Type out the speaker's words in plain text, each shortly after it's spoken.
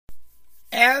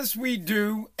As we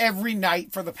do every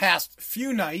night for the past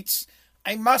few nights,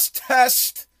 I must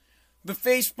test the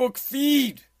Facebook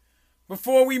feed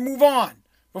before we move on.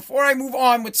 Before I move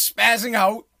on with spazzing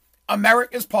out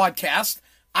America's podcast,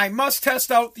 I must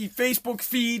test out the Facebook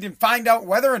feed and find out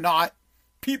whether or not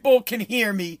people can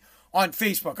hear me on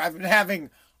Facebook. I've been having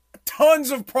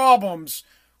tons of problems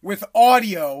with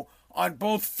audio on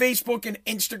both Facebook and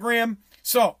Instagram.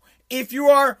 So, if you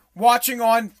are watching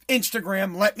on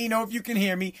Instagram, let me know if you can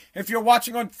hear me. If you're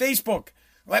watching on Facebook,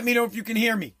 let me know if you can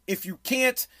hear me. If you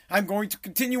can't, I'm going to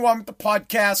continue on with the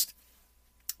podcast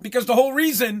because the whole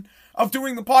reason of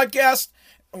doing the podcast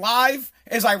live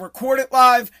is I record it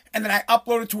live and then I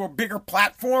upload it to a bigger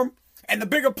platform. And the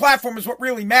bigger platform is what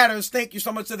really matters. Thank you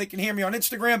so much that they can hear me on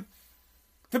Instagram.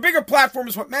 The bigger platform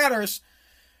is what matters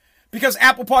because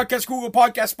Apple Podcasts, Google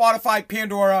Podcasts, Spotify,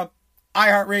 Pandora,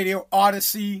 iHeartRadio,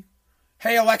 Odyssey,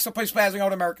 Hey Alexa, play Spazzing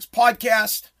Out America's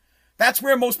podcast. That's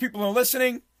where most people are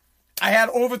listening. I had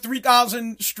over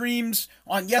 3,000 streams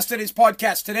on yesterday's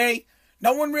podcast today.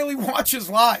 No one really watches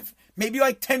live. Maybe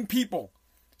like 10 people.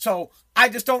 So I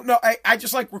just don't know. I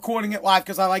just like recording it live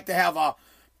because I like to have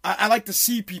I like to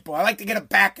see people. I like to get it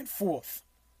back and forth.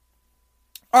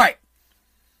 All right.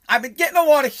 I've been getting a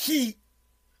lot of heat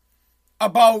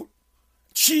about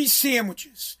cheese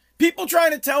sandwiches. People trying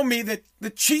to tell me that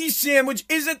the cheese sandwich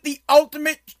isn't the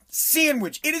ultimate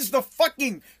sandwich. It is the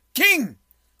fucking king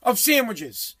of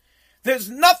sandwiches. There's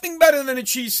nothing better than a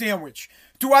cheese sandwich.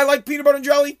 Do I like peanut butter and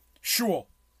jelly? Sure.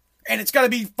 And it's got to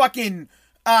be fucking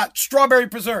strawberry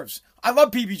preserves. I love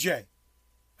PBJ.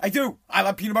 I do. I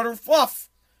love peanut butter and fluff.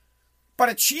 But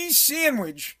a cheese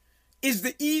sandwich is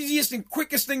the easiest and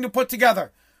quickest thing to put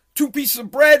together. 2 pieces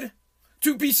of bread,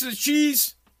 2 pieces of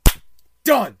cheese,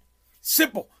 done.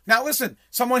 Simple. Now listen,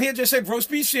 someone here just said roast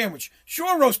beef sandwich.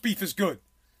 Sure, roast beef is good.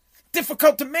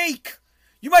 Difficult to make.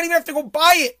 You might even have to go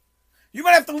buy it. You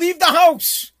might have to leave the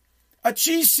house. A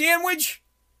cheese sandwich,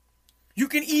 you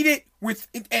can eat it with,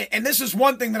 and this is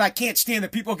one thing that I can't stand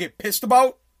that people get pissed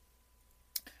about.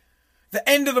 The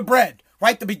end of the bread,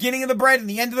 right? The beginning of the bread and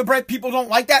the end of the bread, people don't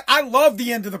like that. I love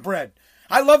the end of the bread.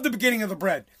 I love the beginning of the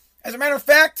bread. As a matter of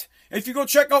fact, if you go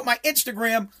check out my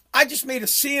Instagram, I just made a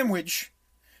sandwich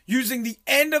using the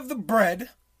end of the bread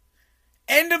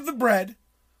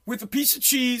with a piece of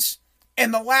cheese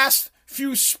and the last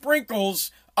few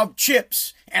sprinkles of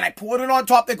chips. And I poured it on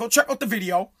top there. Go check out the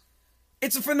video.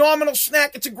 It's a phenomenal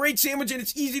snack. It's a great sandwich and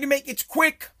it's easy to make. It's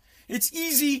quick. It's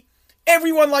easy.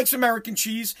 Everyone likes American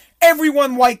cheese.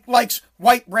 Everyone likes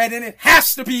white bread and it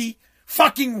has to be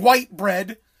fucking white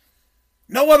bread.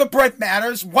 No other bread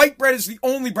matters. White bread is the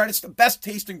only bread. It's the best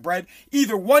tasting bread.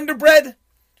 Either Wonder Bread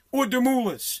or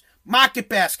Demoulas, Market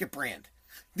Basket brand.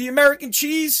 The American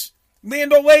cheese,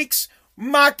 Land O'Lakes,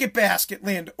 Market Basket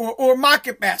Land or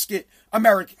Market Basket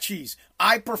American cheese.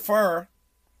 I prefer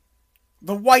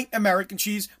the white American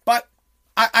cheese, but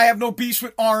I have no beef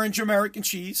with orange American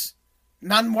cheese.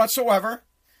 None whatsoever.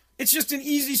 It's just an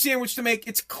easy sandwich to make.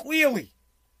 It's clearly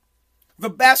the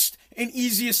best and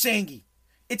easiest sangy.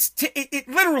 It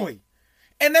literally.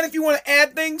 And then if you want to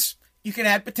add things, you can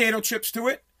add potato chips to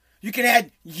it. You can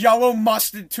add yellow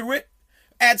mustard to it.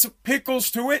 Add some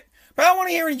pickles to it. But I don't want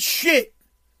to hear any shit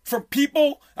from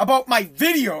people about my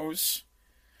videos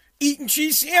eating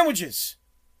cheese sandwiches.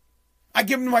 I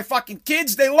give them to my fucking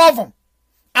kids. They love them.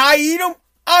 I eat them.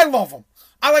 I love them.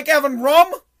 I like having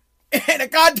rum and a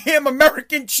goddamn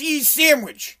American cheese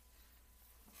sandwich.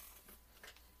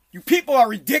 You people are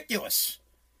ridiculous.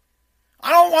 I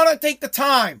don't want to take the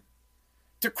time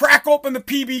to crack open the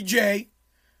PBJ,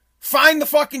 find the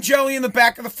fucking jelly in the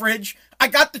back of the fridge. I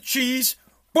got the cheese.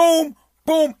 Boom,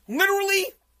 boom. Literally,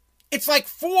 it's like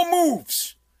 4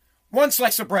 moves. 1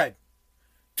 slice of bread.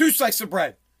 2 slices of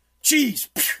bread. Cheese.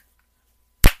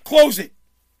 Close it.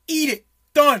 Eat it.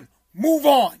 Done. Move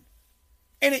on.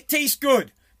 And it tastes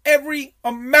good. Every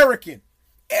American,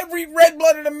 every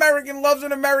red-blooded American loves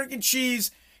an American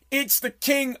cheese. It's the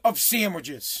king of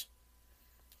sandwiches.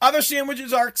 Other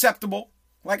sandwiches are acceptable.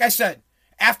 Like I said,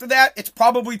 after that, it's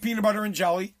probably peanut butter and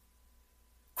jelly,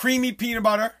 creamy peanut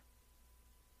butter,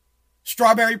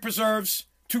 strawberry preserves,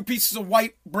 2 pieces of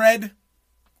white bread.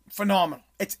 Phenomenal.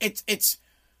 It's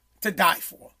to die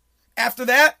for. After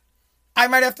that, I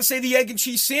might have to say the egg and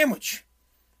cheese sandwich.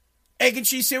 Egg and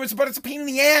cheese sandwich, but it's a pain in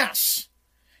the ass.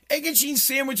 Egg and cheese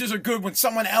sandwiches are good when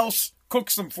someone else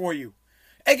cooks them for you.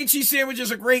 Egg and cheese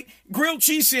sandwiches are great. Grilled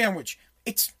cheese sandwich.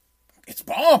 It's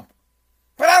bomb.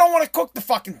 But I don't want to cook the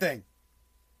fucking thing.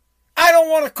 I don't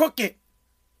want to cook it.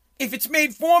 If it's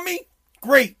made for me,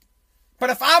 great. But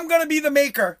if I'm going to be the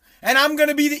maker and I'm going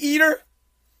to be the eater,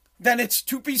 then it's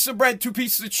 2 pieces of bread, 2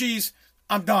 pieces of cheese.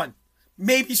 I'm done.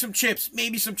 Maybe some chips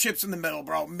in the middle,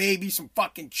 bro. Maybe some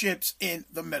fucking chips in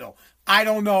the middle. I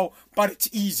don't know, but it's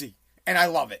easy, and I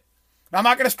love it. Now, I'm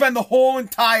not going to spend the whole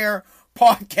entire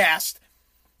podcast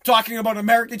talking about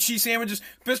American cheese sandwiches.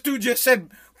 This dude just said,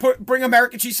 bring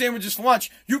American cheese sandwiches to lunch.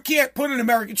 You can't put an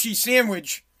American cheese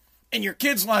sandwich in your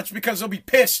kid's lunch because they'll be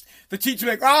pissed. The teacher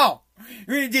will be like, oh,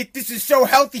 this is so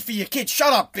healthy for your kid.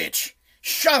 Shut up, bitch.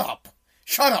 Shut up.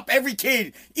 Shut up. Every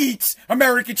kid eats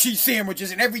American cheese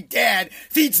sandwiches, and every dad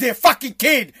feeds their fucking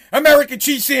kid American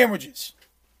cheese sandwiches.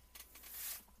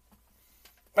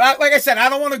 But like I said, I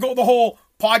don't want to go the whole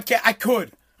podcast. I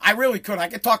could. I really could. I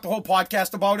could talk the whole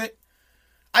podcast about it.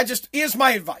 Here's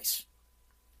my advice.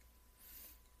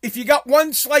 If you got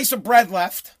one slice of bread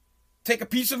left, take a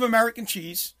piece of American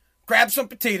cheese, grab some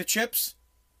potato chips,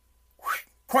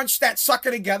 crunch that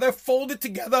sucker together, fold it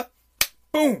together,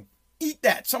 boom, eat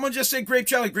that. Someone just said grape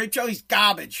jelly. Grape jelly's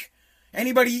garbage.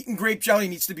 Anybody eating grape jelly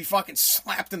needs to be fucking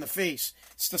slapped in the face.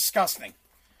 It's disgusting.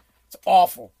 It's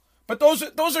awful. But those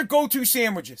are go-to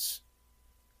sandwiches.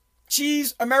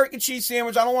 Cheese, American cheese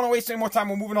sandwich. I don't want to waste any more time.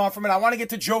 We're moving on from it. I want to get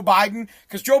to Joe Biden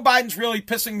because Joe Biden's really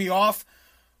pissing me off.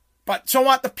 But so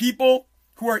want the people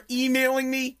who are emailing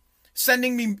me,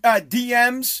 sending me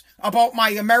DMs about my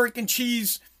American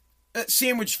cheese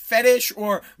sandwich fetish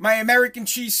or my American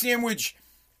cheese sandwich.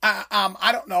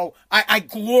 I don't know. I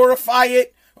glorify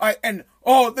it.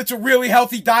 That's a really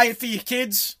healthy diet for your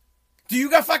kids. Do you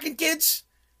got fucking kids?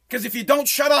 Because if you don't,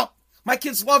 shut up. My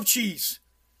kids love cheese.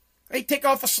 They take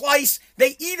off a slice.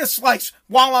 They eat a slice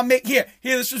while I'm making.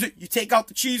 Here, this is it. You take out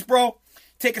the cheese, bro.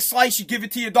 Take a slice. You give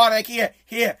it to your daughter. Like,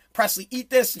 here, Presley, eat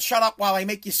this and shut up while I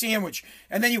make your sandwich.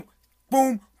 And then you,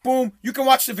 boom, boom. You can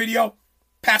watch the video.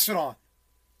 Pass it on.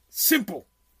 Simple.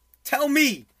 Tell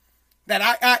me that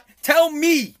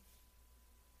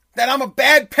I'm a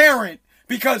bad parent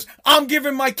because I'm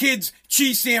giving my kids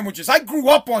cheese sandwiches. I grew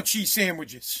up on cheese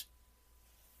sandwiches.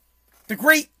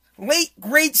 The late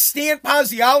great Stan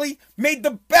Paziali made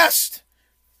the best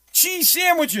cheese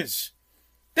sandwiches.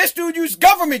 This dude used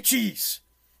government cheese.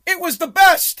 It was the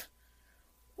best.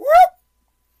 Whoop.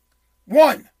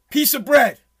 One piece of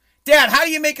bread. Dad, how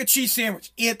do you make a cheese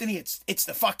sandwich? Anthony, it's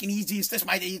the fucking easiest. It's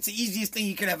the easiest thing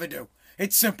you could ever do.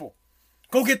 It's simple.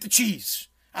 Go get the cheese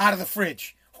out of the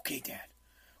fridge. Okay, Dad.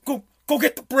 Go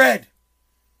get the bread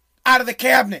out of the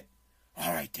cabinet.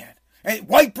 All right, Dad. Hey,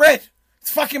 white bread. It's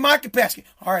fucking market basket.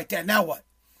 All right, Dad, now what?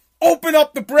 Open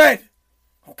up the bread.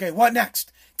 Okay, what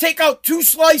next? Take out 2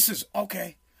 slices.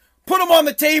 Okay. Put them on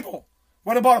the table.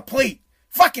 What about a plate?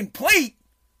 Fucking plate?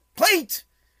 Plate?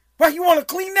 What, you want to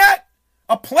clean that?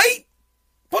 A plate?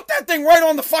 Put that thing right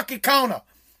on the fucking counter.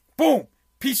 Boom.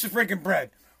 Piece of friggin'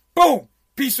 bread. Boom.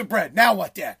 Piece of bread. Now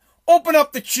what, Dad? Open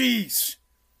up the cheese.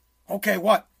 Okay,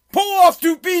 what? Pull off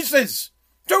 2 pieces.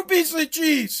 2 pieces of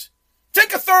cheese.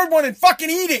 Take a third one and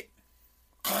fucking eat it.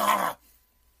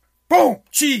 Boom,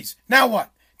 cheese. Now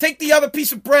what? Take the other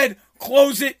piece of bread,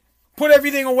 close it, put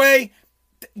everything away.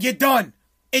 You're done.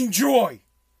 Enjoy.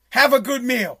 Have a good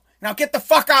meal. Now get the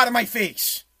fuck out of my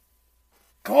face.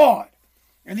 God.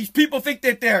 And these people think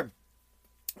that they're,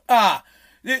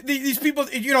 these people,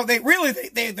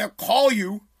 they'll call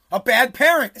you a bad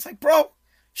parent. It's like, bro,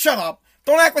 shut up.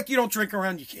 Don't act like you don't drink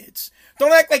around your kids.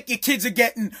 Don't act like your kids are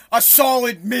getting a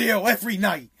solid meal every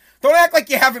night. Don't act like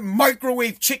you're having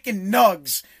microwave chicken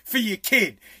nugs for your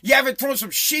kid. You haven't thrown some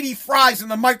shitty fries in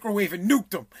the microwave and nuked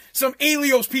them. Some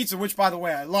Elio's pizza, which, by the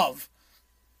way, I love.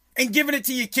 And giving it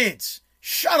to your kids.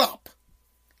 Shut up.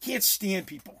 Can't stand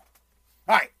people.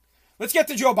 All right, let's get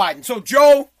to Joe Biden. So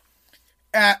Joe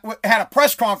had a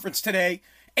press conference today,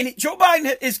 and Joe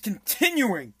Biden is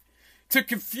continuing to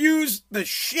confuse the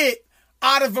shit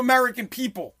out of American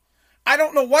people. I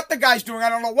don't know what the guy's doing. I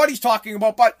don't know what he's talking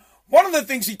about, but one of the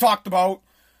things he talked about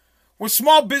was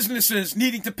small businesses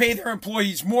needing to pay their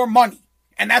employees more money,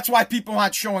 and that's why people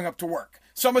aren't showing up to work.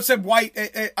 Someone said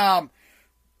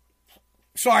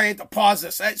sorry, I had to pause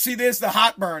this. See, there's the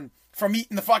heartburn from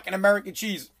eating the fucking American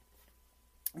cheese.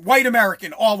 White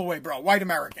American all the way, bro. White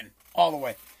American all the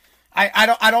way.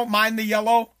 I don't mind the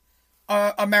yellow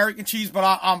American cheese,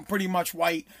 but I'm pretty much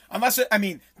white.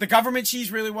 The government cheese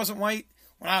really wasn't white.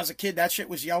 When I was a kid, that shit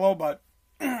was yellow, but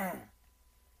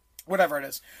whatever it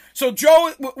is. So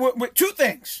Joe, with 2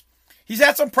 things. He's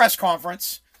at some press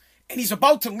conference, and he's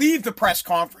about to leave the press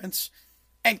conference,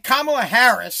 and Kamala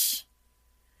Harris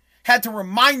had to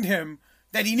remind him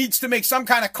that he needs to make some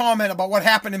kind of comment about what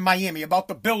happened in Miami, about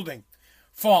the building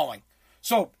falling.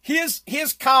 So here's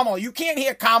Kamala. You can't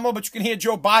hear Kamala, but you can hear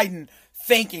Joe Biden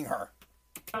thanking her.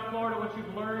 Florida, what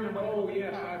you've learned about... Oh,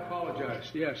 yes, I apologize.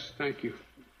 Yes, thank you,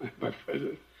 my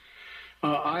president.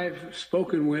 I've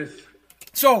spoken with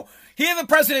So here the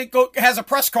president has a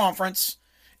press conference,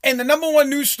 and the number one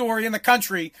news story in the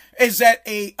country is that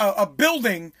a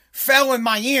building fell in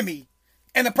Miami,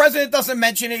 and the president doesn't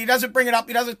mention it. He doesn't bring it up.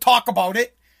 He doesn't talk about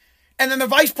it. And then the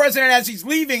vice president, as he's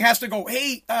leaving, has to go,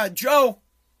 hey, Joe,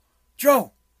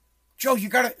 you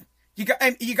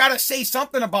gotta say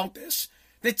something about this.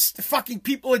 That's the fucking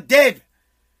people are dead.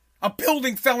 A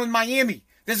building fell in Miami.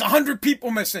 There's 100 people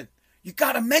missing. You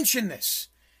gotta mention this.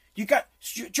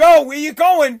 Joe, where you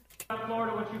going?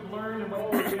 Florida, what you've learned and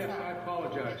what Yes, I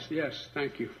apologize. Yes,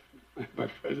 thank you, Vice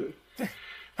President.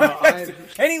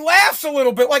 And he laughs a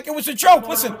little bit like it was a joke.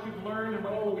 Listen. what you've learned and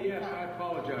what Oh, yes, I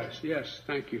apologize. Yes,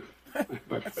 thank you,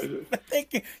 Vice President.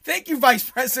 Thank you, Vice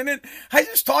President. I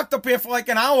just talked up here for like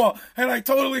an hour, and I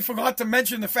totally forgot to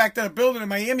mention the fact that a building in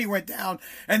Miami went down,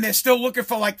 and they're still looking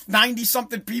for like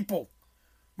 90-something people.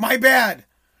 My bad.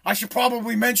 I should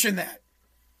probably mention that.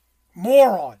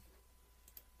 Moron.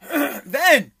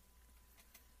 Then,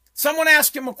 someone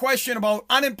asked him a question about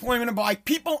unemployment and why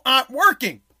people aren't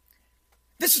working.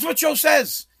 This is what Joe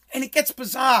says, and it gets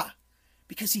bizarre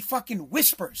because he fucking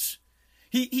whispers.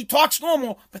 He talks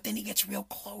normal, but then he gets real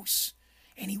close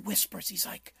and he whispers. He's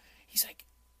like,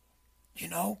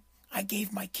 I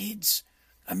gave my kids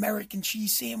American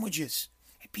cheese sandwiches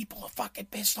and people are fucking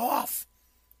pissed off.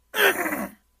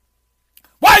 Why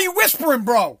are you whispering,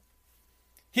 bro?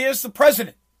 Here's the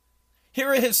president. Here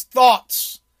are his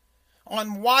thoughts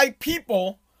on why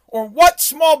people or what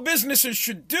small businesses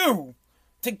should do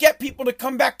to get people to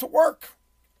come back to work.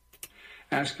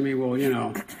 Asking me,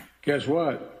 well, guess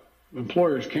what?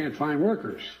 Employers can't find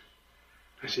workers.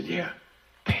 I said, yeah,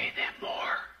 pay them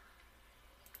more.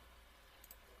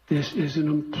 This is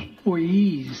an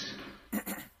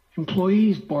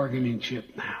employees bargaining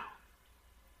chip now.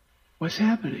 What's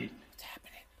happening?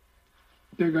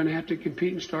 They're going to have to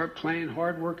compete and start paying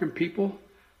hard-working people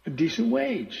a decent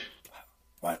wage.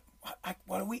 What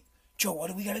do we, Joe, what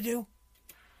do we got to do?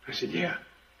 I said, yeah,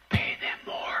 pay them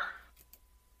more.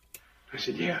 I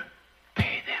said, yeah,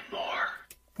 pay them more.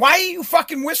 Why are you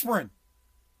fucking whispering?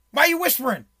 Why are you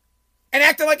whispering? And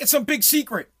acting like it's some big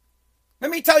secret.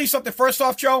 Let me tell you something first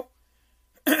off, Joe.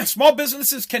 Small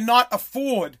businesses cannot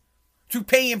afford to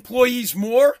pay employees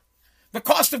more. The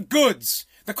cost of goods,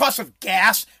 the cost of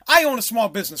gas. I own a small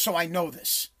business, so I know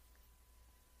this.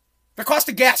 The cost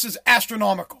of gas is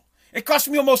astronomical. It cost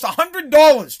me almost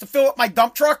 $100 to fill up my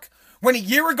dump truck, when a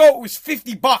year ago it was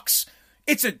 $50.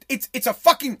 It's a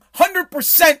fucking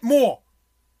 100% more.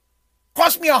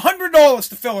 Cost me $100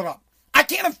 to fill it up. I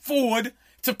can't afford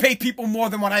to pay people more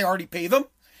than what I already pay them.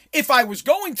 If I was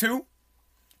going to,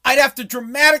 I'd have to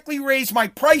dramatically raise my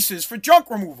prices for junk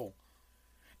removal.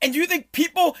 And you think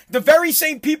people, the very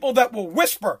same people that will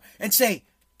whisper and say,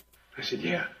 I said,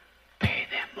 yeah, pay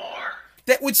them more.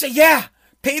 That would say, yeah,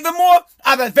 pay them more,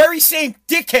 are the very same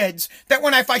dickheads that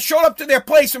if I showed up to their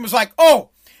place and was like,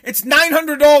 oh, it's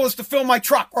 $900 to fill my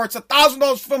truck, or it's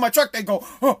 $1,000 to fill my truck, they go,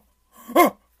 what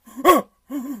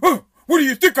do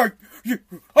you think? I'm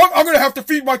going to have to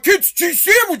feed my kids cheese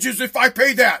sandwiches if I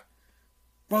pay that.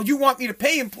 Well, you want me to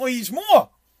pay employees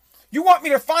more. You want me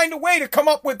to find a way to come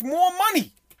up with more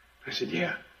money. I said,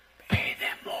 yeah, pay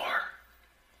them more.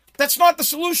 That's not the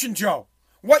solution, Joe.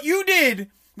 What you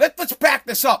did, let's back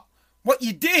this up. What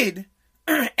you did,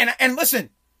 and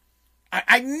listen,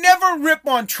 I never rip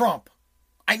on Trump.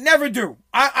 I never do.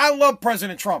 I love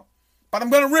President Trump, but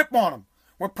I'm going to rip on him.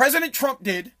 What President Trump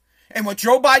did and what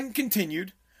Joe Biden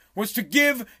continued was to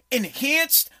give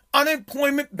enhanced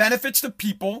unemployment benefits to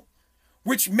people,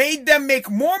 which made them make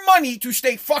more money to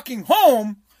stay fucking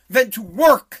home than to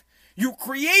work. You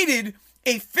created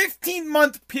a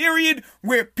 15-month period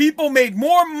where people made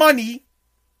more money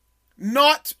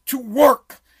not to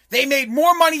work. They made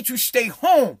more money to stay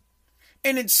home.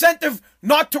 An incentive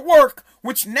not to work,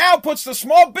 which now puts the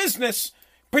small business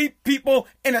people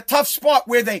in a tough spot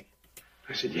where I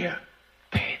said, yeah,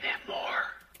 pay them more.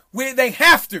 Where they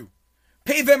have to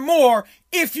pay them more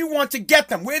if you want to get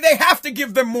them. Where they have to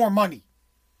give them more money.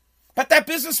 But that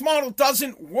business model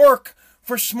doesn't work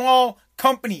for small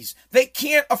companies. They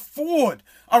can't afford.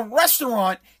 A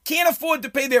restaurant can't afford to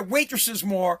pay their waitresses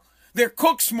more, their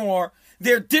cooks more,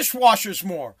 their dishwashers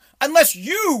more, unless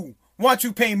you want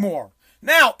to pay more.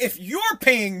 Now, if you're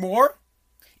paying more,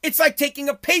 it's like taking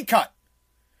a pay cut.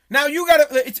 Now you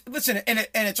gotta listen, and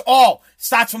it's all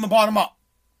starts from the bottom up.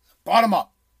 Bottom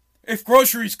up. If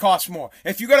groceries cost more,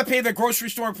 if you gotta pay the grocery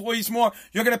store employees more,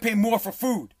 you're gonna pay more for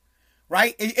food.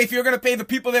 Right? If you're going to pay the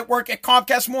people that work at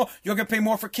Comcast more, you're going to pay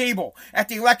more for cable. At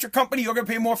the electric company, you're going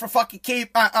to pay more for fucking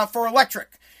for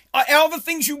electric. All the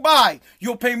things you buy,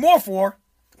 you'll pay more for,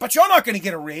 but you're not going to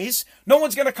get a raise. No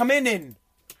one's going to come in and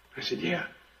I said, yeah,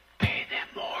 pay them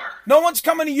more. No one's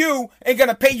coming to you and going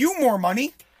to pay you more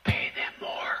money. Pay them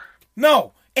more.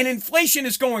 No. And inflation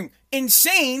is going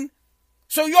insane.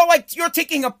 So you're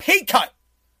taking a pay cut.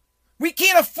 We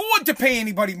can't afford to pay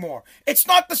anybody more. It's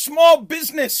not the small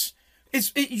business.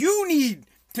 You need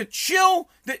to chill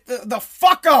the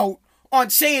fuck out on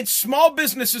saying small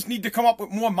businesses need to come up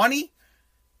with more money.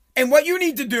 And what you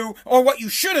need to do, or what you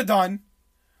should have done,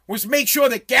 was make sure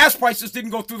that gas prices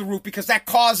didn't go through the roof, because that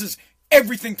causes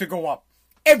everything to go up.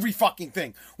 Every fucking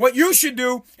thing. What you should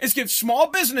do is give small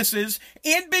businesses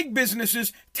and big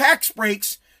businesses tax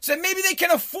breaks so that maybe they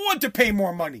can afford to pay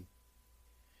more money.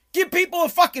 Give people a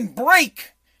fucking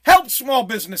break. Help small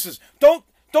businesses.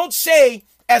 Don't say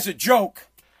as a joke,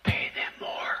 pay them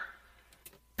more.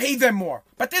 Pay them more.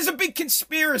 But there's a big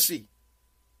conspiracy.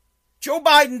 Joe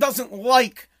Biden doesn't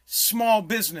like small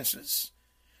businesses.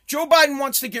 Joe Biden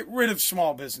wants to get rid of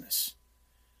small business.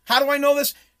 How do I know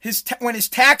this? When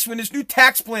his new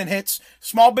tax plan hits,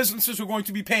 small businesses are going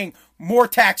to be paying more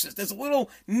taxes. There's a little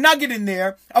nugget in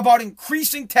there about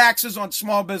increasing taxes on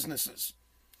small businesses.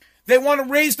 They want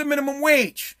to raise the minimum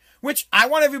wage, which I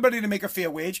want everybody to make a fair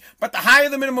wage, but the higher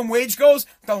the minimum wage goes,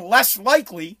 the less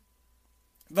likely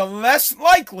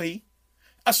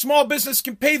a small business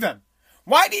can pay them.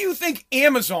 Why do you think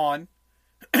Amazon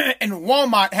and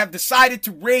Walmart have decided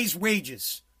to raise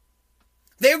wages?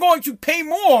 They're going to pay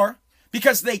more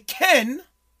because they can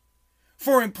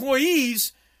for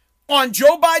employees on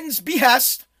Joe Biden's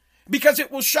behest, because it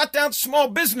will shut down small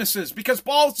businesses, because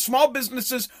small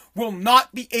businesses will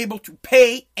not be able to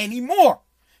pay anymore.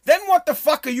 Then what the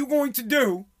fuck are you going to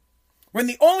do when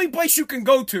the only place you can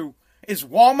go to is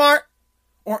Walmart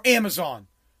or Amazon?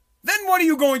 Then what are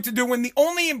you going to do when the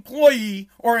only employee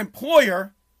or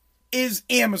employer is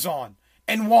Amazon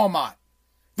and Walmart?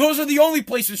 Those are the only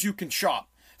places you can shop.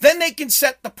 Then they can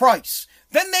set the price.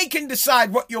 Then they can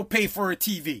decide what you'll pay for a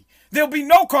TV. There'll be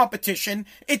no competition.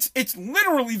 It's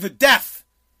literally the death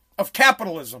of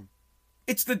capitalism.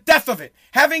 It's the death of it.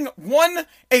 Having one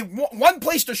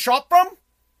place to shop from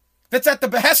that's at the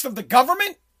behest of the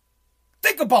government?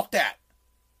 Think about that.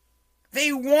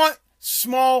 They want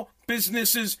small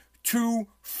businesses to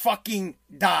fucking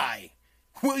die.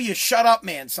 Will you shut up,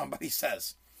 man? Somebody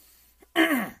says.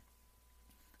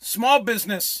 Small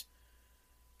business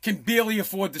can barely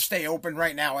afford to stay open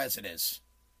right now as it is.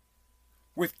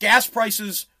 With gas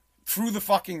prices through the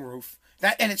fucking roof,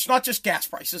 and it's not just gas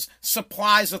prices,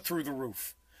 supplies are through the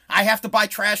roof. I have to buy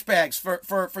trash bags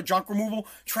for junk removal.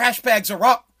 Trash bags are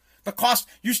up. The cost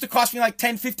used to cost me like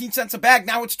 10, 15 cents a bag.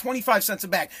 Now it's 25 cents a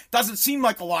bag. Doesn't seem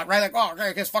like a lot, right? Like, oh,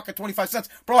 I guess fucking 25 cents.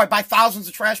 Bro, I buy thousands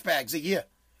of trash bags a year.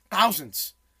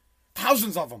 Thousands.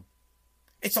 Thousands of them.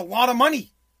 It's a lot of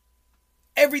money.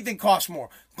 Everything costs more.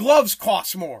 Gloves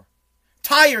cost more.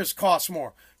 Tires cost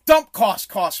more. Dump costs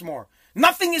cost more.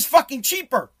 Nothing is fucking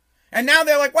cheaper. And now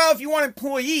they're like, well, if you want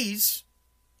employees,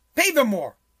 pay them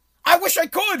more. I wish I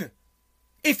could.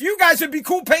 If you guys would be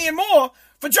cool paying more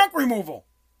for junk removal.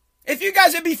 If you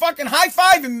guys would be fucking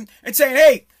high-fiving and saying,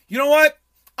 hey, you know what?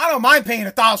 I don't mind paying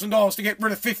 $1,000 to get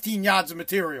rid of 15 yards of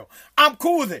material. I'm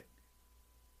cool with it.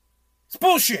 It's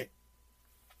bullshit.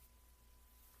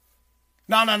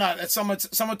 No. Someone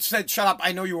said, shut up.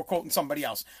 I know you were quoting somebody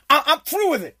else. I'm through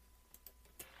with it.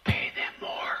 Pay them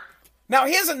more. Now,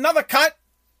 here's another cut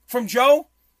from Joe.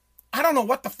 I don't know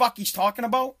what the fuck he's talking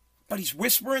about, but he's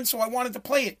whispering, so I wanted to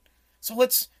play it. So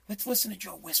let's listen to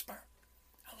Joe whisper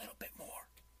a little bit more.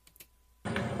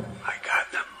 I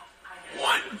got them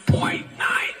 $1.9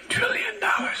 trillion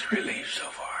relief so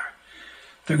far.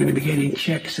 They're going to be getting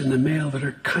checks in the mail that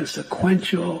are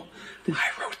consequential. I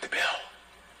wrote the bill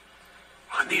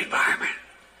on the environment.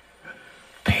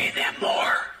 Pay them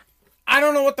more. I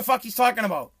don't know what the fuck he's talking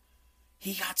about.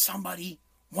 He got somebody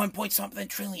 1 point something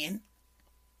trillion.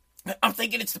 I'm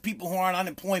thinking it's the people who are on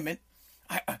unemployment.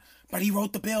 But he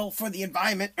wrote the bill for the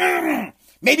environment.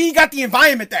 Maybe he got the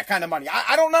environment that kind of money.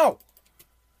 I don't know.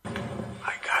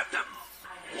 I got them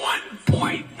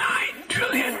 $1.9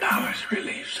 trillion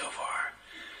relief so far.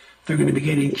 They're going to be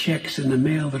getting checks in the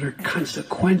mail that are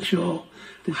consequential.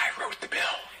 I wrote the bill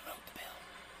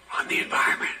on the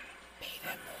environment.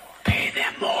 Pay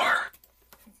them more.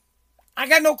 I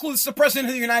got no clue. It's the President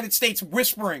of the United States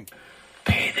whispering.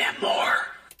 Pay them more.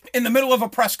 In the middle of a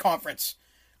press conference.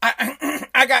 I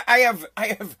have.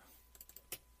 I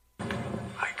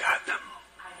got them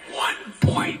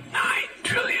 $1.9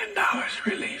 trillion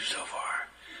relief so far.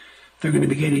 They're going to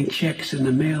be getting checks in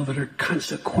the mail that are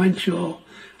consequential.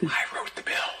 I wrote the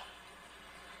bill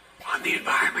on the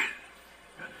environment.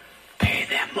 Pay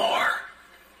them more.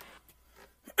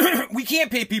 We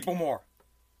can't pay people more.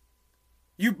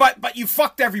 But you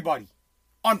fucked everybody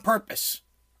on purpose.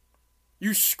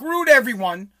 You screwed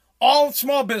everyone, all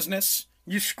small business.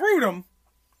 You screwed them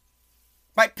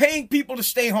by paying people to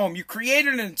stay home. You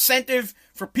created an incentive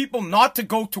for people not to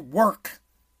go to work.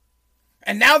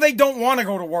 And now they don't want to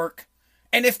go to work.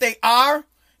 And if they are,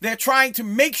 they're trying to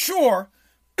make sure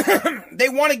they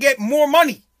want to get more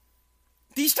money.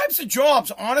 These types of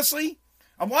jobs, honestly,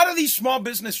 a lot of these small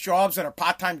business jobs that are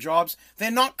part-time jobs, they're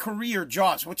not career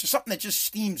jobs, which is something that just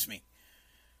steams me.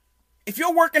 If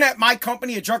you're working at my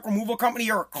company, a junk removal company,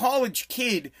 you're a college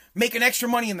kid making extra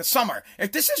money in the summer.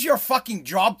 If this is your fucking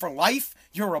job for life,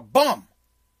 you're a bum.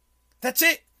 That's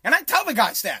it. And I tell the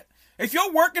guys that. If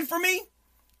you're working for me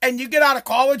and you get out of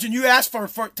college and you ask for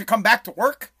to come back to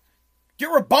work,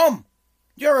 you're a bum.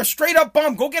 You're a straight up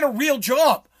bum. Go get a real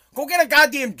job. Go get a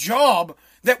goddamn job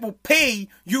that will pay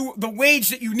you the wage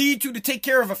that you need to take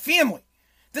care of a family.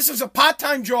 This is a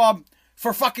part-time job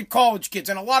for fucking college kids,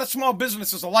 and a lot of small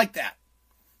businesses are like that.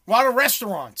 A lot of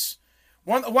restaurants.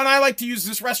 One I like to use,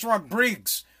 this restaurant,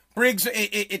 Briggs.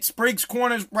 It's Briggs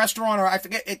Corners Restaurant, or I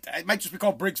forget, it might just be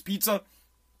called Briggs Pizza.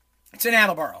 It's in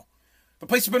Attleboro. The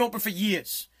place has been open for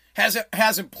years.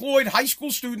 Has employed high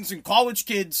school students and college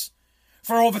kids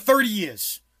for over 30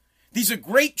 years. These are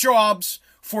great jobs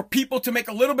for people to make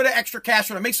a little bit of extra cash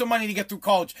or to make some money to get through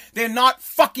college. They're not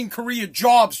fucking career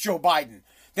jobs, Joe Biden.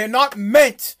 They're not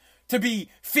meant to be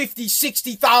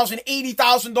 $50,000, $60,000,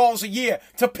 $80,000 a year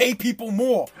to pay people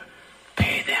more.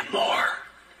 Pay them more.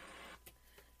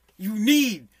 You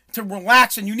need to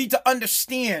relax and you need to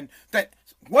understand that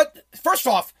first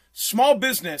off, small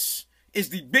business is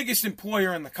the biggest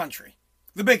employer in the country.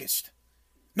 The biggest.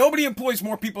 Nobody employs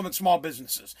more people than small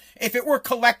businesses. If it were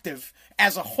collective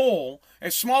as a whole,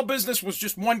 if small business was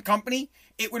just one company,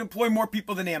 it would employ more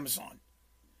people than Amazon.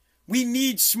 We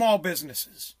need small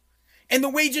businesses. And the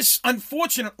wages,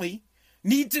 unfortunately,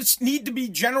 need to be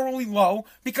generally low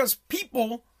because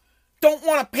people don't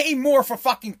want to pay more for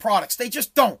fucking products. They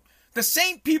just don't. The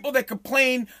same people that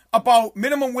complain about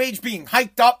minimum wage being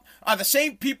hiked up are the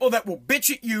same people that will bitch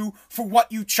at you for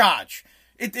what you charge.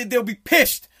 They'll be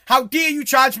pissed. How dare you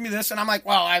charge me this? And I'm like,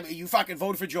 well, you fucking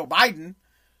voted for Joe Biden.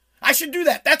 I should do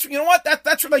that. You know what?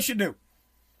 That's what I should do.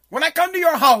 When I come to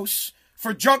your house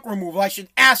for junk removal, I should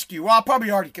ask you. Well, I probably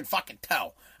already can fucking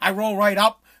tell. I roll right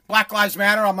up. Black Lives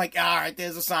Matter. I'm like, all right,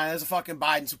 there's a sign. There's a fucking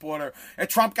Biden supporter. A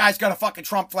Trump guy's got a fucking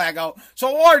Trump flag out. So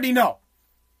I'll already know.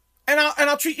 And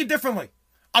I'll treat you differently.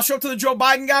 I'll show up to the Joe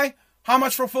Biden guy. How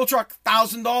much for a full truck?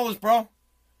 $1,000, bro.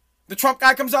 The Trump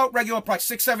guy comes out, regular price,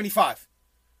 $675.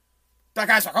 That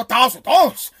guy's like,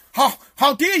 $1,000?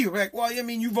 How dare you? Like, well, I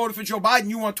mean, you voted for Joe Biden.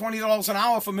 You want $20 an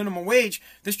hour for minimum wage.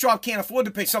 This job can't afford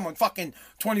to pay someone fucking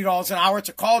 $20 an hour. It's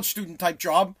a college student type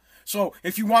job. So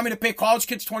if you want me to pay college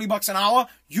kids $20 an hour,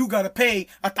 you got to pay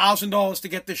 $1,000 to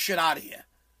get this shit out of here.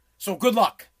 So good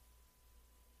luck.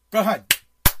 Go ahead.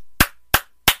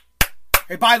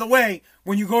 Hey, by the way,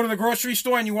 when you go to the grocery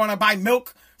store and you want to buy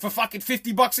milk for fucking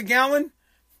 $50 a gallon,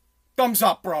 thumbs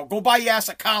up, bro. Go buy your ass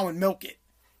a cow and milk it.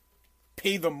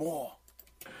 Pay them more.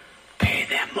 Pay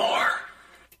them more.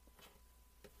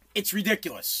 It's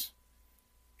ridiculous.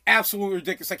 Absolutely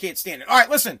ridiculous. I can't stand it. All right,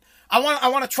 listen. I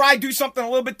want to try do something a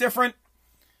little bit different.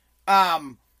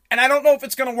 And I don't know if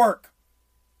it's going to work.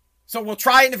 So we'll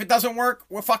try it, and if it doesn't work,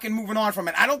 we're fucking moving on from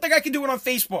it. I don't think I can do it on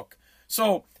Facebook.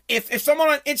 So if someone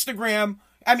on Instagram,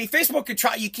 I mean, Facebook could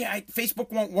try. You can't.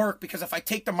 Facebook won't work because if I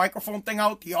take the microphone thing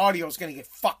out, the audio is going to get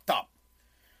fucked up.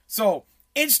 So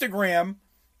Instagram,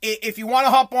 if you want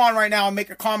to hop on right now and make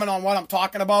a comment on what I'm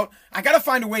talking about, I got to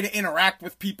find a way to interact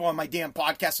with people on my damn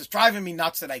podcast. It's driving me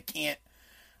nuts that I can't.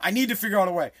 I need to figure out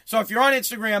a way. So if you're on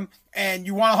Instagram and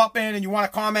you want to hop in and you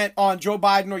want to comment on Joe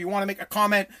Biden or you want to make a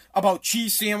comment about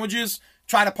cheese sandwiches,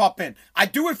 try to pop in. I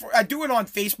do it on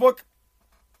Facebook,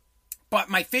 but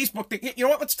my Facebook thing, you know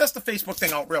what? Let's test the Facebook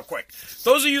thing out real quick.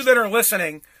 Those of you that are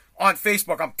listening on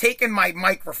Facebook, I'm taking my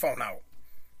microphone out.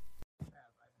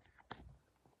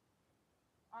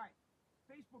 All right,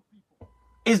 Facebook people.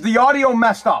 Is the audio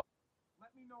messed up?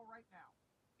 Let me know right now.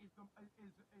 Is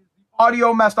the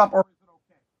audio messed up or is it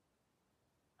okay?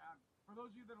 For those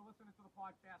of you that are listening to the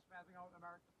podcast, Spazzing Out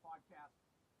America's podcast,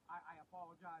 I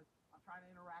apologize. I'm trying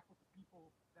to interact with the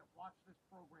people that watch this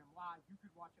program live. You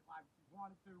could watch it live if you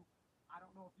wanted to. I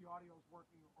don't know if the audio is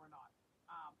working or not.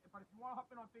 But if you want to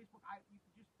hop in on Facebook, you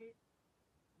can just hit.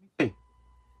 Let me see.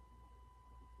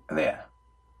 There.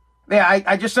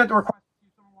 I just sent the request to see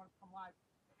if someone wants to come live.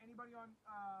 Anybody on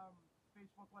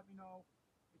Facebook, let me know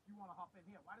if you want to hop in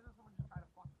here. Why doesn't someone just try to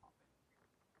fucking hop in?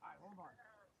 All right, hold on.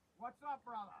 What's up,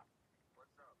 brother?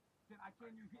 What's up?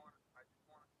 Can you hear? I just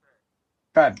want to say,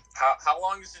 Good. How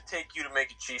long does it take you to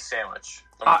make a cheese sandwich?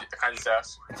 Can I just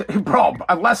ask? Bro,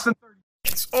 less than 30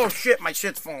 seconds. Oh, shit, my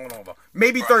shit's falling over.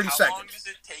 Maybe Bro, 30 how seconds. How long does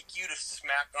it take you to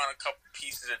smack on a couple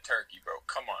pieces of turkey, bro?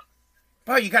 Come on.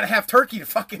 Bro, you gotta have turkey to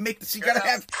fucking make this. You gotta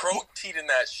have protein in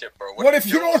that shit, bro. What if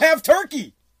you don't have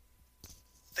turkey?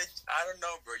 I don't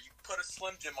know, bro. You put a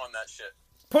Slim Jim on that shit.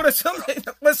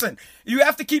 Listen, you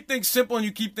have to keep things simple and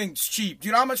you keep things cheap. Do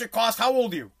you know how much it costs? How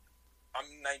old are you? I'm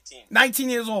 19. 19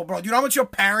 years old, bro. Do you know how much your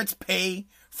parents pay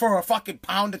for a fucking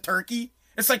pound of turkey?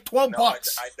 It's like $12.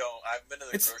 I don't. I've been to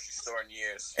the grocery store in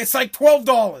years. It's like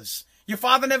 $12. Your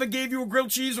father never gave you a grilled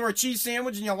cheese or a cheese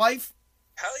sandwich in your life?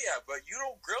 Hell yeah, but you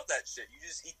don't grill that shit. You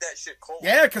just eat that shit cold.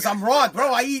 Yeah, because I'm raw,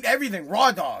 bro. I eat everything.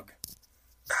 Raw dog.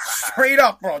 Straight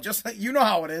up, bro. Just like, you know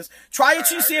how it is. Try a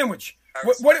cheese sandwich.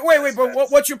 Wait, but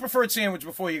what's your preferred sandwich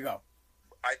before you go?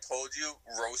 I told you,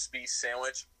 roast beef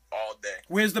sandwich all day.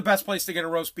 Where's the best place to get a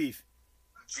roast beef?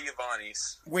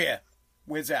 Giovanni's. Where?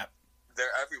 Where's that?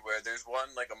 They're everywhere. There's one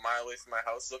like a mile away from my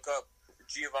house. Look up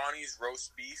Giovanni's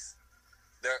roast beef.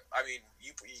 You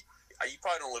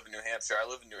probably don't live in New Hampshire. I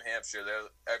live in New Hampshire.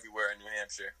 They're everywhere in New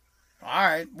Hampshire. All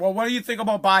right. Well, what do you think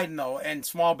about Biden, though, and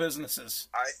small businesses?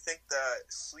 I think that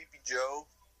Sleepy Joe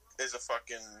is a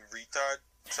fucking retard.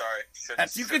 Sorry.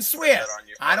 You can swear.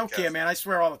 I don't care, man. I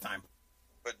swear all the time.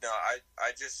 But no,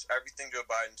 I just, everything Joe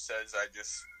Biden says,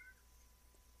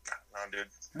 no, dude.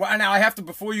 Well, now I have to,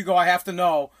 before you go, I have to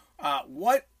know,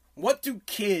 what do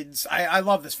kids, I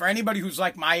love this, for anybody who's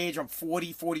like my age, I'm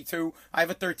 40, 42, I have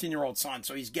a 13-year-old son,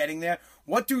 so he's getting there.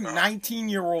 What do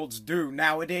 19-year-olds do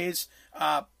nowadays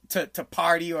to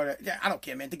party or, I don't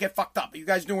care, man, to get fucked up? Are you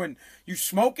guys you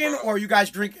smoking or are you guys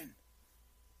drinking?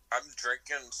 I'm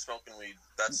drinking, smoking weed.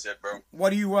 That's it, bro. What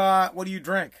do you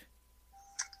drink?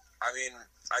 I mean,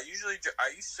 I used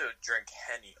to drink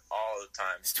Henny all the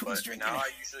time, but now I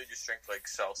usually just drink like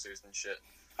seltzers and shit.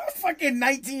 Fucking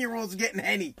 19-year-olds getting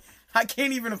Henny. I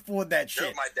can't even afford that shit.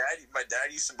 Dude, my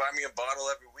dad used to buy me a bottle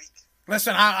every week.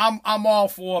 Listen, I'm all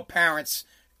for parents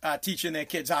teaching their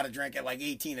kids how to drink at like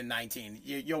 18 and 19.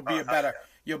 You'll be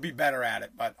better at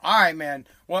it. But all right, man.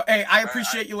 Well, hey, I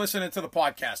appreciate you listening to the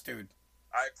podcast, dude.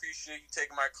 I appreciate you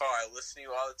taking my call. I listen to you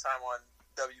all the time on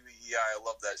WEEI. I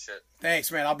love that shit. Thanks,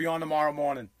 man. I'll be on tomorrow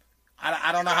morning.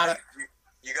 I don't know how to.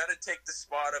 You got to take the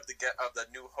spot of the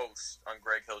new host on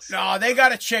Greg Hill's show. No, they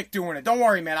got a chick doing it. Don't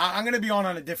worry, man. I'm going to be on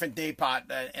a different day pot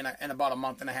in about a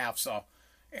month and a half, so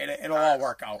it'll all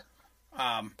work out.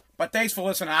 But thanks for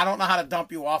listening. I don't know how to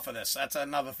dump you off of this. That's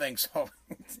another thing. So,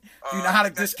 do you know how to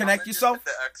disconnect yourself?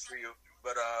 The X for you,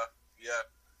 but yeah.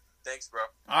 Thanks, bro.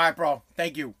 All right, bro.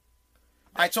 Thank you.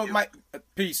 All right, so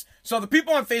peace. So the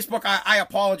people on Facebook, I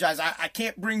apologize. I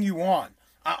can't bring you on.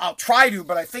 I'll try to,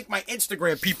 but I think my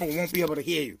Instagram people won't be able to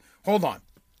hear you. Hold on,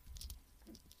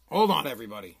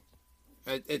 everybody.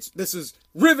 This is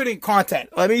riveting content.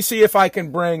 Let me see if I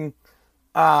can bring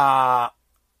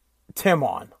Tim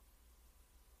on.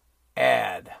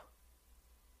 Add.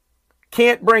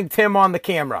 Can't bring Tim on the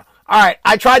camera. All right,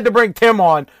 I tried to bring Tim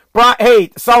on.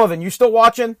 Hey, Sullivan, you still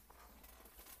watching?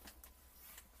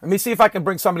 Let me see if I can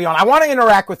bring somebody on. I want to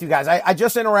interact with you guys. I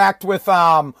just interact with,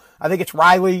 I think it's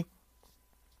Riley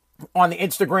on the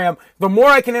Instagram. The more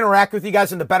I can interact with you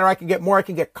guys and the better I can get, more I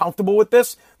can get comfortable with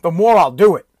this, the more I'll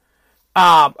do it.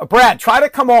 Brad, try to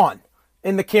come on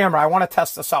in the camera. I want to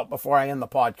test this out before I end the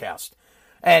podcast.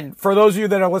 And for those of you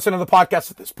that are listening to the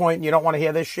podcast at this point and you don't want to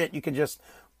hear this shit, you can just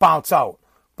bounce out.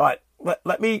 But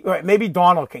maybe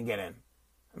Donald can get in.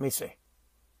 Let me see.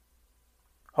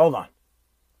 Hold on.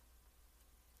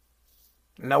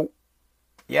 Nope.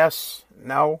 Yes.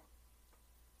 No.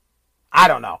 I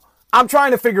don't know. I'm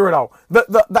trying to figure it out.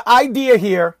 The idea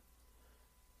here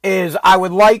is I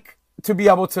would like to be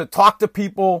able to talk to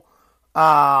people.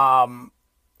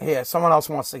 Here, someone else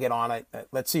wants to get on it.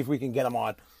 Let's see if we can get them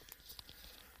on.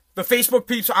 The Facebook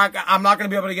peeps, I'm not going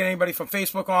to be able to get anybody from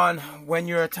Facebook on when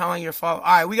you're telling your follow.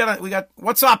 All right, we got.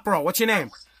 What's up, bro? What's your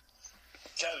name?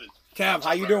 Kevin. Kev,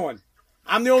 how you doing?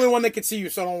 I'm the only one that can see you,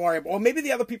 so don't worry. Or maybe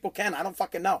the other people can. I don't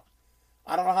fucking know.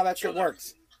 I don't know how that shit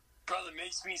works. Brother,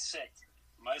 makes me sick.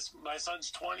 My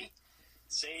son's 20.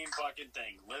 Same fucking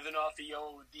thing. Living off the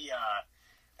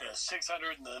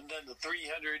 600 and then the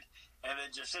 300, and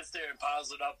then just sits there and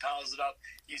piles it up.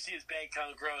 You see his bank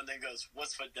account grow, and then goes,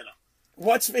 "What's for dinner?"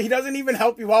 He doesn't even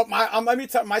help you out. Let me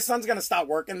tell you, my son's going to stop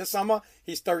working this summer.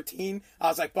 He's 13. I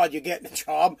was like, "Bud, you're getting a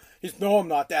job." He's, "No, I'm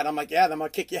not that." I'm like, "Yeah, then I'm going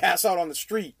to kick your ass out on the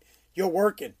street. You're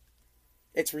working."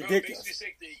 It's ridiculous. Bro, it makes me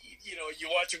sick that, you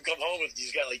watch him come home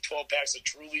he's got like 12 packs of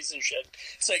Trulies and shit.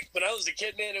 It's like, when I was a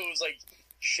kid, man, it was like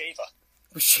Schaefer.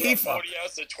 Schaefer. 40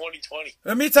 ounce to 2020.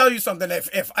 Let me tell you something.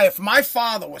 If my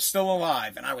father was still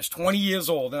alive and I was 20 years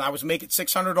old and I was making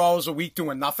 $600 a week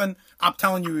doing nothing, I'm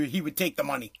telling you, he would take the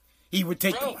money. He would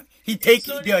take the money. He'd take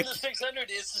it. He'd be like, the 600.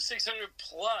 It's the 600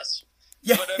 plus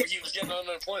yeah. whatever he was getting on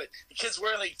unemployment. The kid's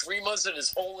working like 3 months of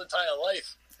his whole entire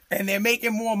life. And they're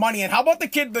making more money. And how about the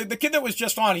kid, the kid that was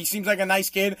just on? He seems like a nice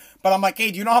kid. But I'm like,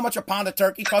 hey, do you know how much a pound of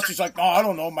turkey costs? He's like, oh, I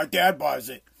don't know. My dad buys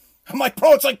it. I'm like,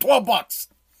 bro, it's like $12.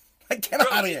 Like, get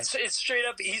out of here. It's straight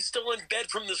up. He's still in bed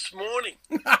from this morning.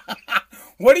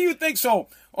 What do you think? So,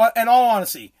 in all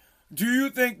honesty, do you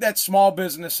think that small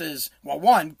businesses, well,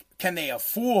 one, can they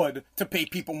afford to pay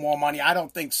people more money? I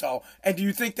don't think so. And do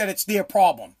you think that it's their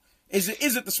problem? Is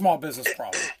it the small business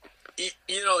problem?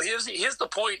 You know, here's the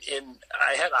point, and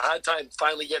I had a hard time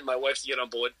finally getting my wife to get on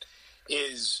board,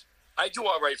 is I do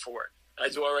all right for work. I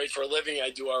do all right for a living.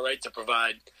 I do all right to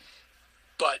provide.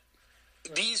 But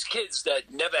these kids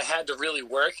that never had to really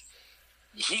work,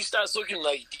 he starts looking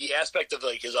like the aspect of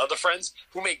like his other friends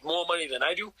who make more money than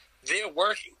I do. They're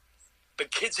working.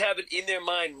 But kids have it in their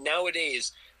mind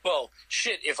nowadays, well,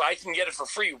 shit, if I can get it for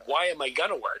free, why am I going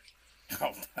to work?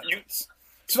 Oh, it's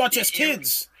not just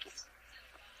kids.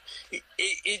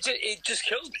 It just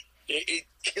kills me. It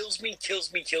kills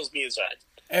me inside.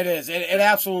 It is. It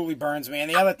absolutely burns me. And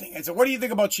the other thing is, what do you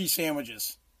think about cheese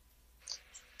sandwiches?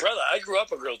 Brother, I grew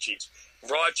up on grilled cheese.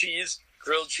 Raw cheese,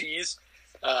 grilled cheese.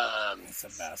 It's the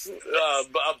best.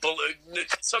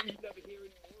 Something you never hear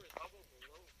anymore is how about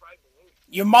bologna, fried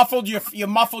bologna? You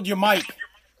muffled your mic.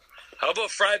 How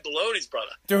about fried bolognas,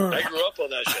 brother? Dude. I grew up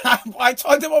on that shit. I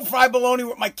talked about fried bologna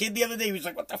with my kid the other day. He was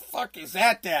like, what the fuck is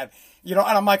that, Dad? You know,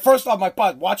 and I'm like, first off, my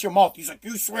bud, watch your mouth. He's like,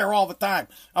 you swear all the time.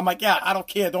 I'm like, yeah, I don't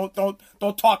care.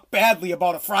 Don't talk badly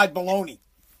about a fried bologna.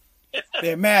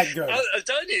 They're mad good. I'm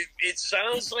telling you, it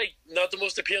sounds like not the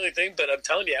most appealing thing, but I'm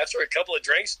telling you, after a couple of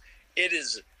drinks, it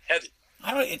is heavy.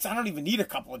 I don't even need a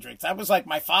couple of drinks. That was like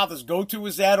my father's go-to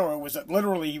was that, or it was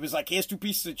literally, he was like, here's 2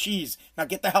 pieces of cheese. Now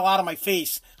get the hell out of my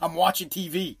face. I'm watching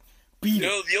TV. Beat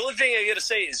it. The only thing I got to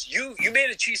say is you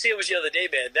made a cheese sandwich the other day,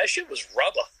 man. That shit was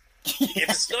rubber. Yeah. If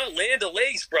it's not Land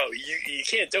O'Lakes, bro, you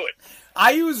can't do it.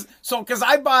 Because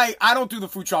I don't do the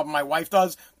food shopping, my wife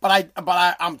does, but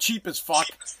I'm cheap as fuck.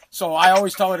 So I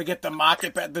always tell her to get the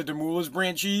Demoulas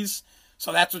brand cheese.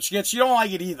 So that's what she gets. She don't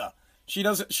like it either. She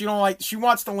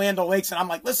wants the Land O'Lakes, and I'm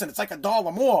like, listen, it's like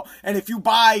 $1 more. And if you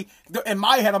buy, in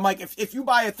my head, I'm like, if you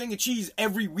buy a thing of cheese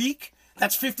every week,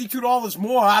 that's $52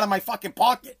 more out of my fucking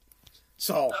pocket.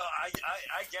 So.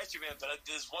 I get you, man, but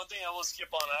there's one thing I won't skip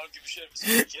on. I don't give a shit if it's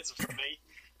for the kids or for me.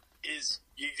 Is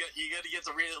you got to get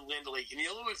the real Land O'Lakes, and the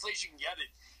only place you can get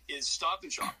it is Stop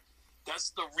and Shop.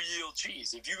 That's the real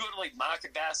cheese. If you go to like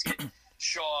Market Basket,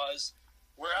 Shaw's,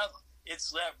 wherever,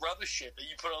 it's that rubber shit that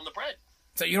you put on the bread.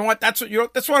 So you know what? That's what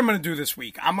I'm going to do this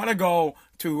week. I'm going to go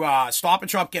to Stop and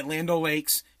Shop, get Land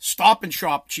O'Lakes, Stop and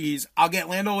Shop cheese. I'll get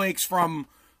Land O'Lakes from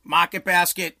Market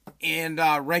Basket and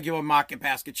regular Market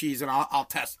Basket cheese, and I'll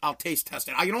taste test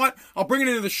it. You know what? I'll bring it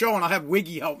into the show, and I'll have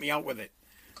Wiggy help me out with it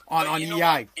on EI.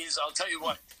 I'll tell you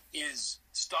what is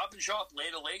Stop and Shop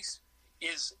Land O'Lakes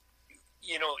is,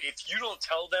 you know, if you don't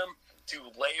tell them to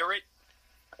layer it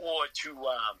or to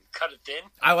cut it thin,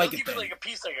 I like it thin. Like a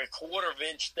piece like a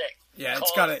quarter-inch thick. Yeah,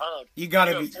 it's got it. You got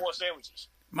to be 4 sandwiches.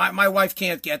 My wife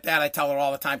can't get that. I tell her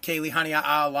all the time, Kaylee, honey,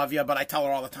 I love you, but I tell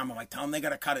her all the time, I'm like, tell them they got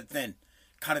to cut it thin.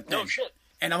 Cut it thin. No shit.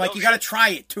 And I'm like, you got to try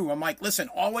it too. I'm like, listen,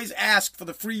 always ask for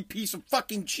the free piece of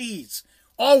fucking cheese.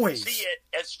 Always. See,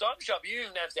 at Stop and Shop, you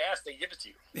don't even have to ask; they give it to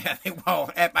you. Yeah,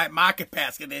 at my Market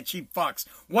Basket, they're cheap fucks.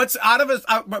 What's out of us?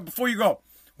 But before you go,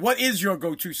 what is your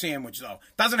go-to sandwich though?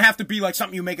 Doesn't have to be like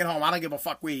something you make at home. I don't give a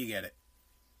fuck where you get it.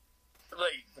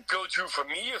 Like go-to for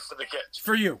me or for the kids?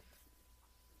 For you.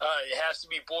 It has to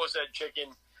be boar's head chicken,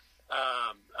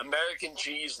 American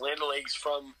cheese, Land O'Lakes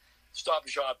from Stop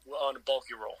and Shop on a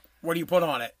bulky roll. What do you put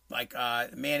on it? Like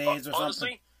mayonnaise or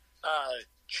honestly, something?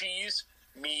 Cheese,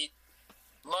 meat,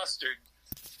 mustard,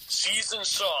 seasoned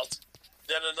salt,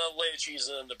 then another layer of cheese,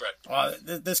 and then the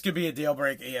bread. This could be a deal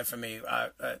breaker here for me.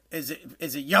 Is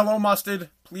it yellow mustard,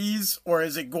 please, or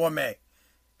is it gourmet?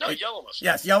 No, yellow mustard.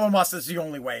 Yes, yellow mustard is the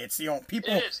only way. It's the only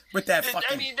people with that fucking.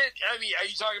 I mean, are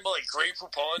you talking about like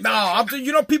grapefruit pond?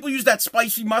 No, people use that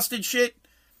spicy mustard shit.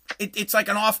 It's like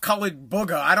an off-colored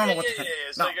booger. I don't know what. Yeah,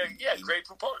 it's like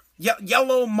grapefruit pond.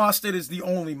 Yellow mustard is the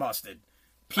only mustard.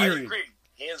 Period. I agree.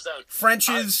 Hands down.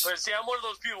 French's. But see, I'm one of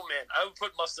those people, man. I would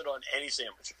put mustard on any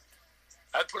sandwich.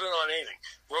 I'd put it on anything.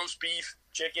 Roast beef,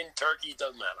 chicken, turkey,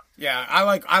 doesn't matter. Yeah, I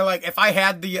like if I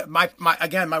had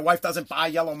my wife doesn't buy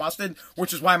yellow mustard,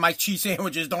 which is why my cheese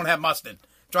sandwiches don't have mustard.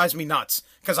 Drives me nuts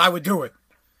because I would do it.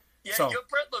 Yeah, So. your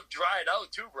bread looked dried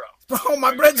out too, bro. Bro,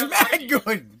 my bread's mad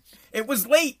good. It was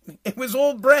late. It was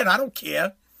old bread. I don't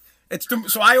care.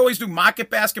 So I always do market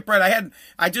basket bread.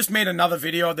 I just made another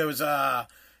video. There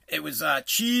was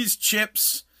cheese,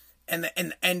 chips, and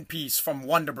the end piece from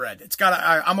Wonder Bread.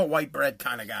 I'm a white bread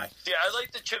kind of guy. Yeah, I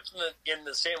like the chips in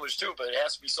the sandwich too, but it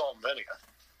has to be salt and vinegar.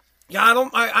 Yeah,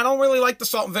 I don't really like the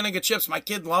salt and vinegar chips. My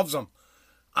kid loves them.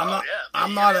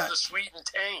 I'm not the sweet and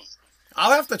tang.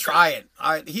 I'll have to try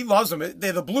it. He loves them.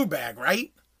 They're the blue bag,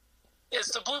 right? Yeah,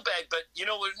 it's the blue bag, but you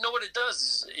know what it does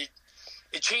is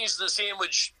it changes the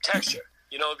sandwich texture.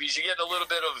 You know, because you get a little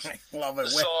bit of the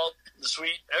salt, the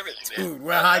sweet, everything. Man. Dude,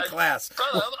 we're high class.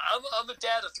 Brother, I'm a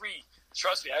dad of 3.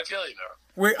 Trust me, I feel you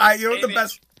there. You know what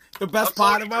the best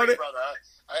part about it? Brother.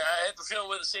 I have the feeling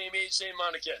we're the same age, same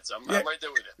amount of kids. I'm right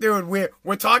there with you. Dude,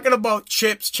 we're talking about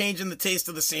chips changing the taste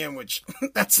of the sandwich.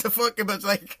 That's the fucking, but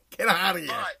like, get out of here.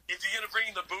 But if you're gonna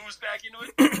bring the booze back into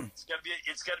it,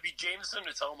 it's gotta be Jameson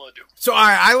or tell them what to do. So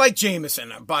I like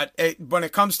Jameson, but when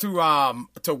it comes to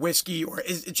whiskey,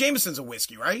 Jameson's a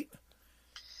whiskey, right?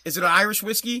 Is it an Irish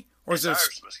whiskey? Or is it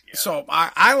Irish whiskey, yeah. So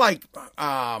I like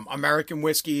American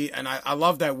whiskey, and I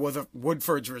love that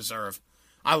Woodford's Reserve.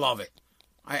 I love it.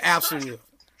 I absolutely.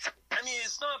 I mean,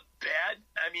 it's not bad.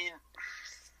 I mean,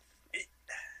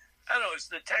 I don't know. It's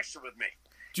the texture with me.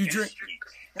 Do you drink?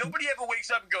 Nobody ever wakes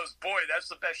up and goes, "Boy, that's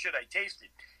the best shit I tasted."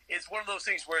 It's one of those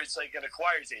things where it's like an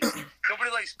acquired taste.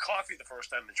 Nobody likes coffee the first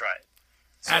time they try it.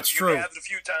 So That's you true. have it a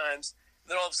few times,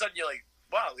 then all of a sudden you're like,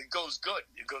 "Wow, it goes good.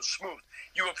 It goes smooth."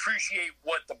 You appreciate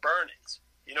what the burn is.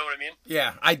 You know what I mean?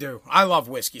 Yeah, I do. I love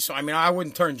whiskey, so I mean, I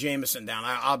wouldn't turn Jameson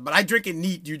down. But I drink it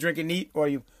neat. Do you drink it neat, or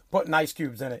you putting ice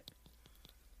cubes in it?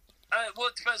 Well,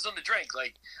 it depends on the drink.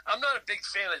 Like, I'm not a big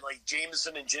fan of like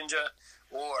Jameson and ginger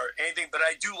or anything, but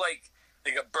I do like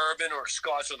a bourbon or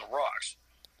scotch on the rocks.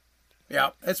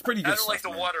 Yeah, it's pretty good. I don't like to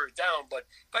water it down, but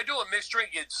if I do a mixed drink,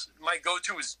 my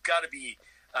go-to has got to be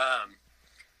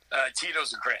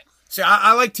Tito's and Cran. See,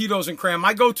 I like Tito's and Cran.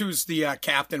 My go-to is the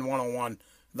Captain 101,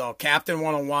 though. Captain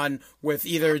 101 with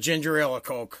either ginger ale or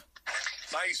Coke.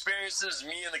 My experience is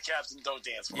me and the captain don't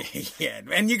dance well. Yeah,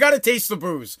 and you got to taste the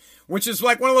booze, which is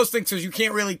like one of those things because you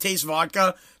can't really taste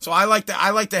vodka. So I like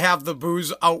to have the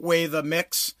booze outweigh the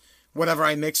mix, whatever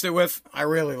I mixed it with. I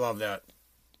really love that.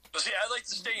 But see, I like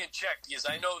to stay in check because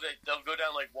I know that they'll go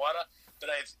down like water. But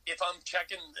if I'm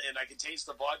checking and I can taste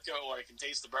the vodka or I can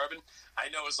taste the bourbon, I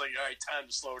know it's like, all right, time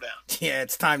to slow down. Yeah,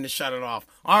 it's time to shut it off.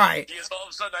 All right. Because all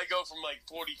of a sudden I go from like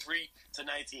 43 to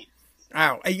 19.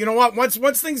 Oh, you know what? Once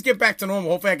things get back to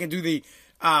normal, hopefully I can do the.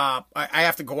 I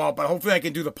have to go out, but hopefully I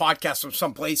can do the podcast from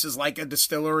some places like a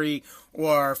distillery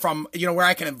or from where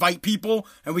I can invite people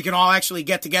and we can all actually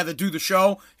get together, do the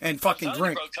show, and fucking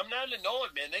drink. Bro, come down to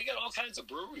Norwood, man. They got all kinds of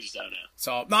breweries down there.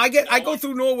 So no, I go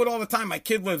through Norwood all the time. My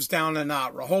kid lives down in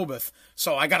Rehoboth,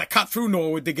 so I got to cut through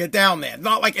Norwood to get down there.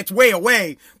 Not like it's way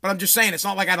away, but I'm just saying it's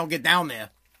not like I don't get down there.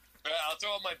 I'll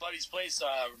throw out my buddy's place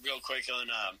real quick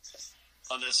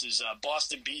on this is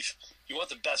Boston Beef. You want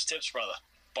the best tips, brother?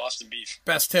 Boston Beef.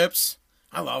 Best tips?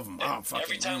 I love them.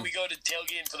 Every time we go to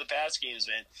tailgating for the Pats games,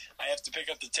 man, I have to pick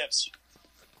up the tips.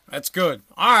 That's good.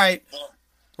 All right.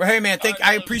 Well, hey, man,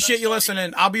 I appreciate you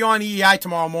listening. I'll be on EEI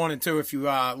tomorrow morning, too, if you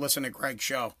listen to Greg's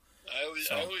show. I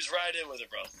always ride in with it,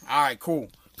 bro. All right, cool.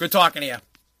 Good talking to you.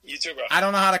 You too, bro. I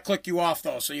don't know how to click you off,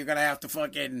 though, so you're going to have to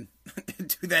fucking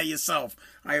do that yourself.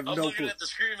 I have no clue. I'm looking at the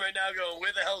screen right now going,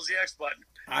 where the hell's the X button?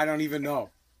 I don't even know.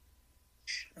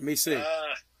 Let me see.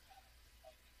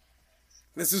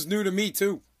 This is new to me,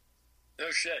 too.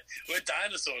 No shit. We're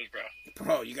dinosaurs, bro.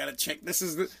 Bro, you got to check. This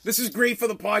is great for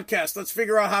the podcast. Let's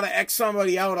figure out how to X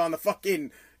somebody out on the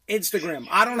fucking Instagram.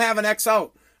 I don't have an X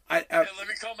out. Let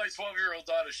me call my 12-year-old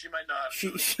daughter. She might know how to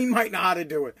do it. She might know how to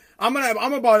do it. I'm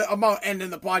about ending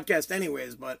the podcast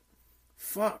anyways, but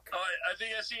fuck. All right, I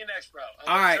think I see you next, bro.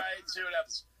 All right. Try it and see what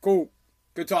happens. Cool.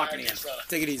 Good talking to you. Brother.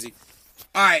 Take it easy.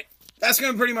 All right. That's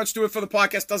going to pretty much do it for the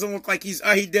podcast. Doesn't look like he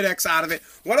did X out of it.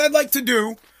 What I'd like to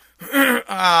do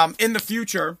in the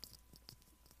future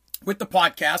with the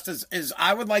podcast is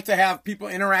I would like to have people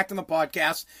interact in the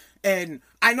podcast. And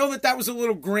I know that was a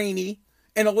little grainy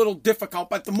and a little difficult,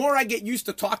 but the more I get used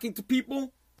to talking to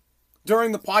people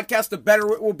during the podcast, the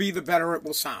better it will be, the better it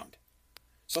will sound.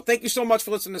 So thank you so much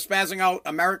for listening to Spazzing Out,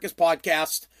 America's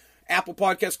Podcast, Apple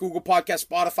Podcasts, Google Podcasts,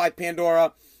 Spotify,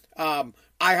 Pandora,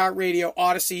 iHeartRadio,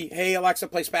 Odyssey. Hey, Alexa,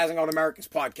 play Spazzing Out America's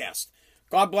Podcast.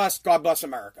 God bless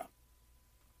America.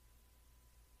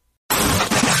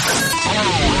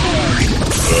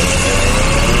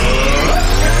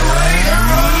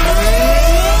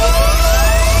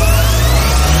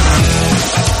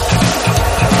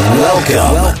 Welcome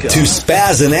Welcome to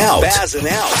Spazzin' Out,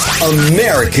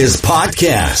 America's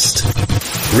podcast.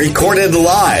 Recorded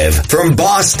live from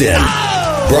Boston,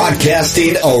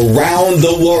 broadcasting around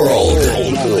the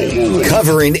world,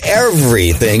 covering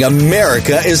everything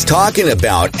America is talking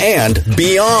about and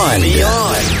beyond.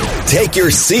 Take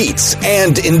your seats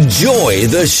and enjoy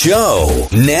the show.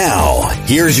 Now,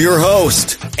 here's your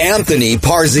host, Anthony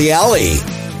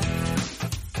Parziale.